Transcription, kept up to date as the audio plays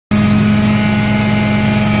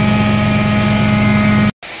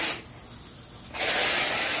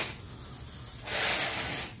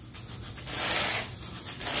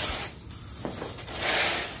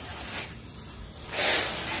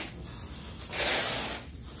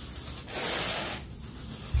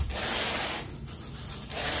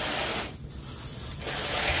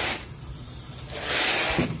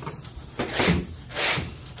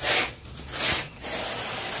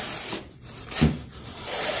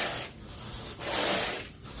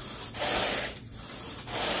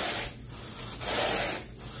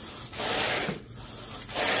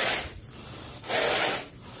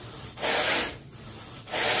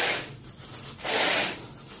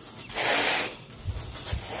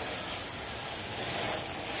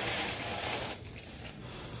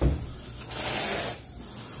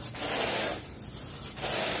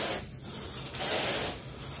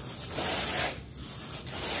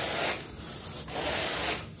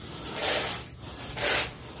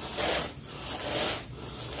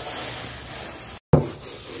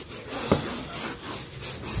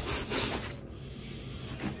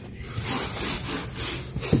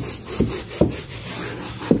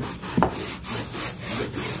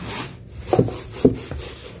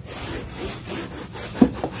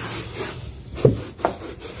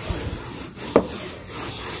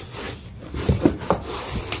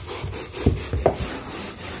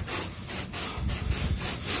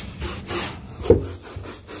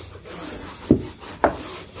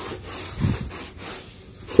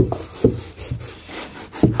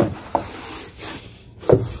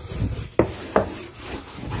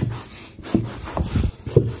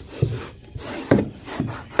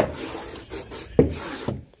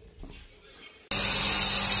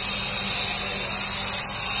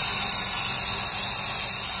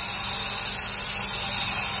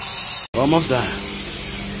Almost done.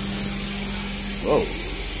 Whoa.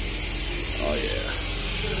 Oh yeah.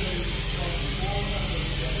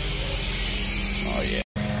 Oh yeah.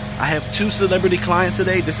 I have 2 celebrity clients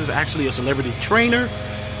today. This is actually a celebrity trainer.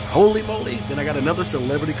 Holy moly. Then I got another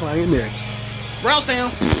celebrity client next. Browse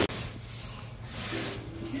down.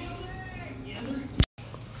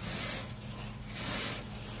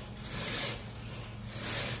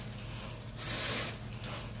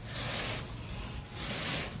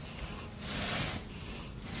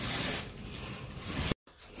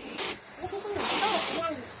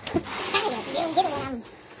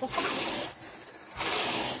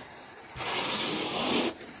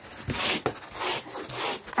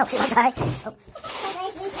 Oh, shoot, I'm sorry. Oh.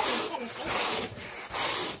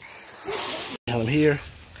 I'm here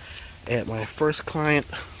at my first client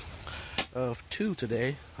of 2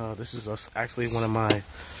 today. This is actually one of my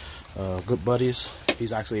good buddies.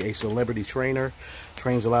 He's actually a celebrity trainer,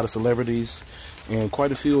 trains a lot of celebrities, and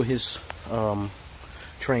quite a few of his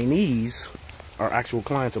trainees are actual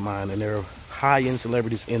clients of mine, and they're high-end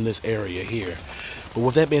celebrities in this area here. But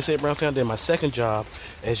with that being said, Brownstown, then my second job,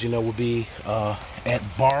 as you know, will be at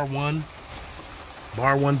Bar One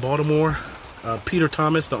Baltimore. Peter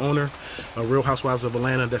Thomas, the owner of Real Housewives of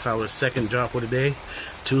Atlanta. That's our second job for today.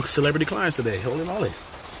 2 celebrity clients today. Holy moly.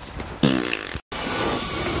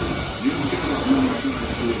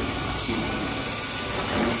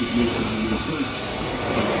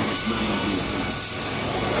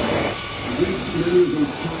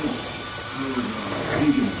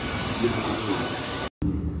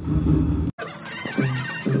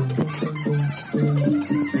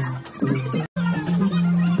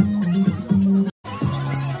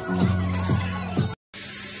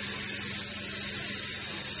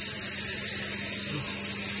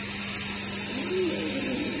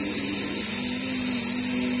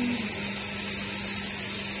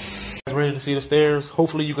 Ready to see the stairs.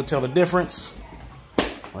 Hopefully you can tell the difference.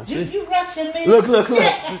 Let's see. You rushing me? Look.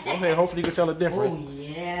 Okay, hopefully you can tell the difference. Oh,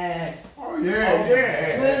 yes. Oh,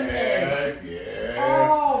 yeah.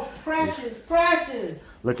 Oh, precious.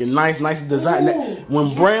 Looking nice design. Ooh.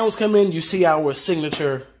 When browns come in, you see our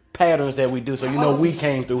signature patterns that we do, so you know we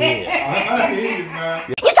came through here. I hear you, man.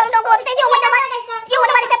 You told him don't go upstairs. You don't want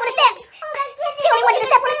nobody to step on the steps. She don't even want you to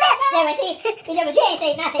step on the steps. Yeah, but you ain't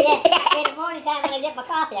say nothing yet. In the morning time when I get my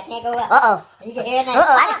coffee, I can't go up. Uh-oh. You can hear it now.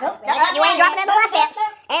 You ain't dropping none of my steps.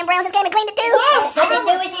 And Brown just came and cleaned it too. I didn't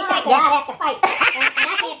do what she said, because I'd have to fight. And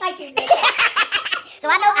I can't fight you, bitch. So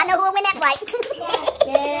I know who will win that fight.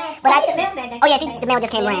 Yeah. But The milkman. oh yeah, the mail just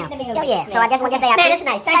came around. Oh yeah, so I just want to say I Man, appreciate, it's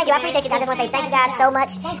nice. thank you. I appreciate you guys. I just want to say thank you guys so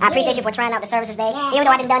much. I appreciate you for trying out the services today. Even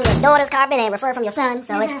though I done your daughter's carpet and referred from your son,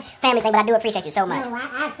 so it's a family thing. But I do appreciate you so much. No,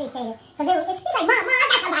 I appreciate it. Because he's like, Mom, I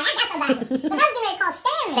got somebody. But I was getting ready to call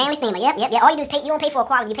Stanley. Stanley Steamer, yep. All you do is pay. You don't pay for a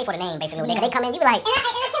quality, you pay for the name basically. They come in, you be like. And I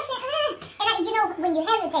kept saying, and you know, when you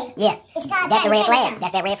hesitate, Yeah, it's God. that's the red flag.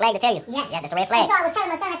 That's that red flag to tell you. Yes. Yeah, that's the red And flag. so I was telling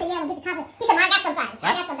my son, I said, yeah, I'm going to get the carpet. He said, well, I got somebody. Yep.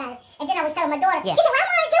 I got somebody. And then I was telling my daughter. Yeah. She said, well, I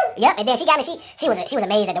want it too. Yep, and then she got me. She was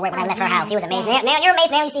amazed at the work when I left her house. She was amazed. Now you're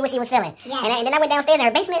amazed. Now you see what she was feeling. Yeah. And then I went downstairs in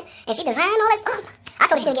her basement and she designed all that stuff. I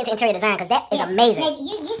told her she didn't get into interior design because that is amazing.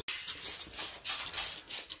 Yeah, you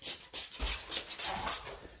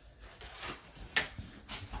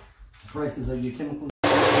Prices of your chemicals.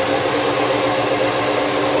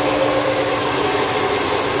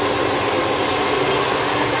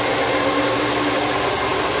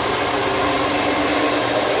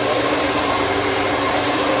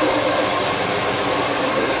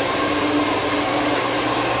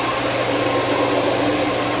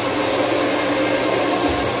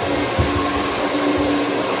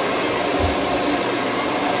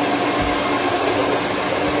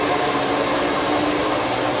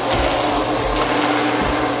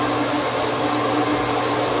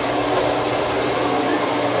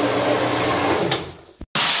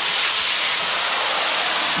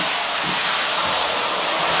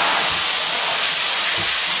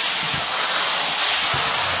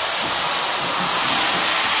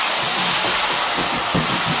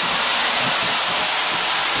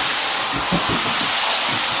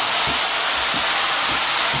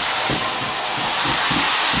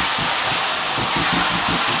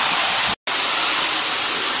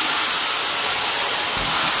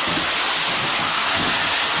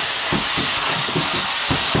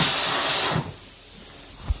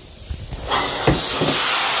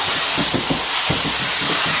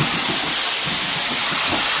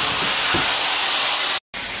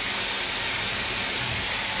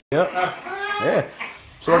 Yep. Yeah.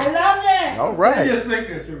 So I love it. all right. Your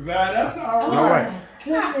signature, man. That's all right. All right.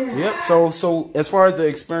 Goodness. Yep. So as far as the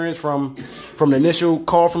experience from the initial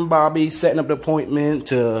call from Bobby, setting up the appointment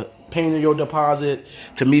to paying your deposit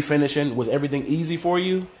to me finishing, was everything easy for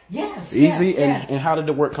you? Yes. Easy? Yes. And how did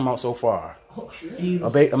the work come out so far? You-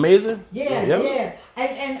 Amazing? Yeah, Yep. yeah.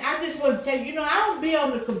 And I just want to tell you, I don't be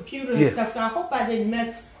on the computer and stuff, so I hope I didn't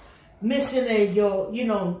miss any of your,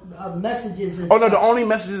 messages and Oh, no, stuff. the only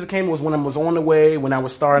messages that came was when I was on the way, when I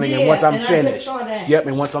was starting, and once I'm and I finished. just saw that. Yep,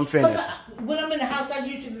 and once I'm finished. When I'm in the house, I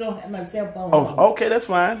usually don't have my cell phone. Oh, okay, that's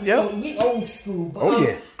fine. So Yep. we old school. But, Oh,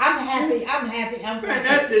 yeah. I'm happy. I'm Man, happy.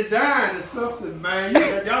 that design is something, man.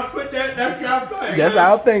 Y'all put that's y'all thing. That's man.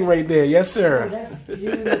 our thing right there. Yes, Oh, sir. that's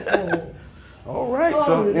beautiful. All right. Oh,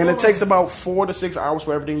 So, and it Lord. takes about 4 to 6 hours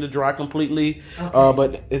for everything to dry completely.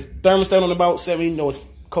 But it's thermostat on about 7. It's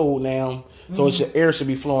cold now, so air should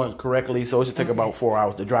be flowing correctly. So it should take about 4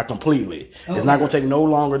 hours to dry completely. It's not going to take no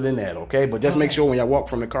longer than that. Okay, but just make sure when y'all walk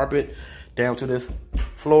from the carpet down to this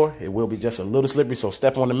floor, it will be just a little slippery. So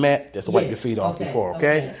step on the mat just to wipe your feet off before.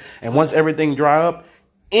 Okay, and once everything dry up,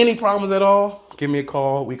 any problems at all, give me a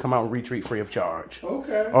call. We come out and retreat free of charge.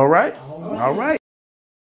 Okay. All right. All right.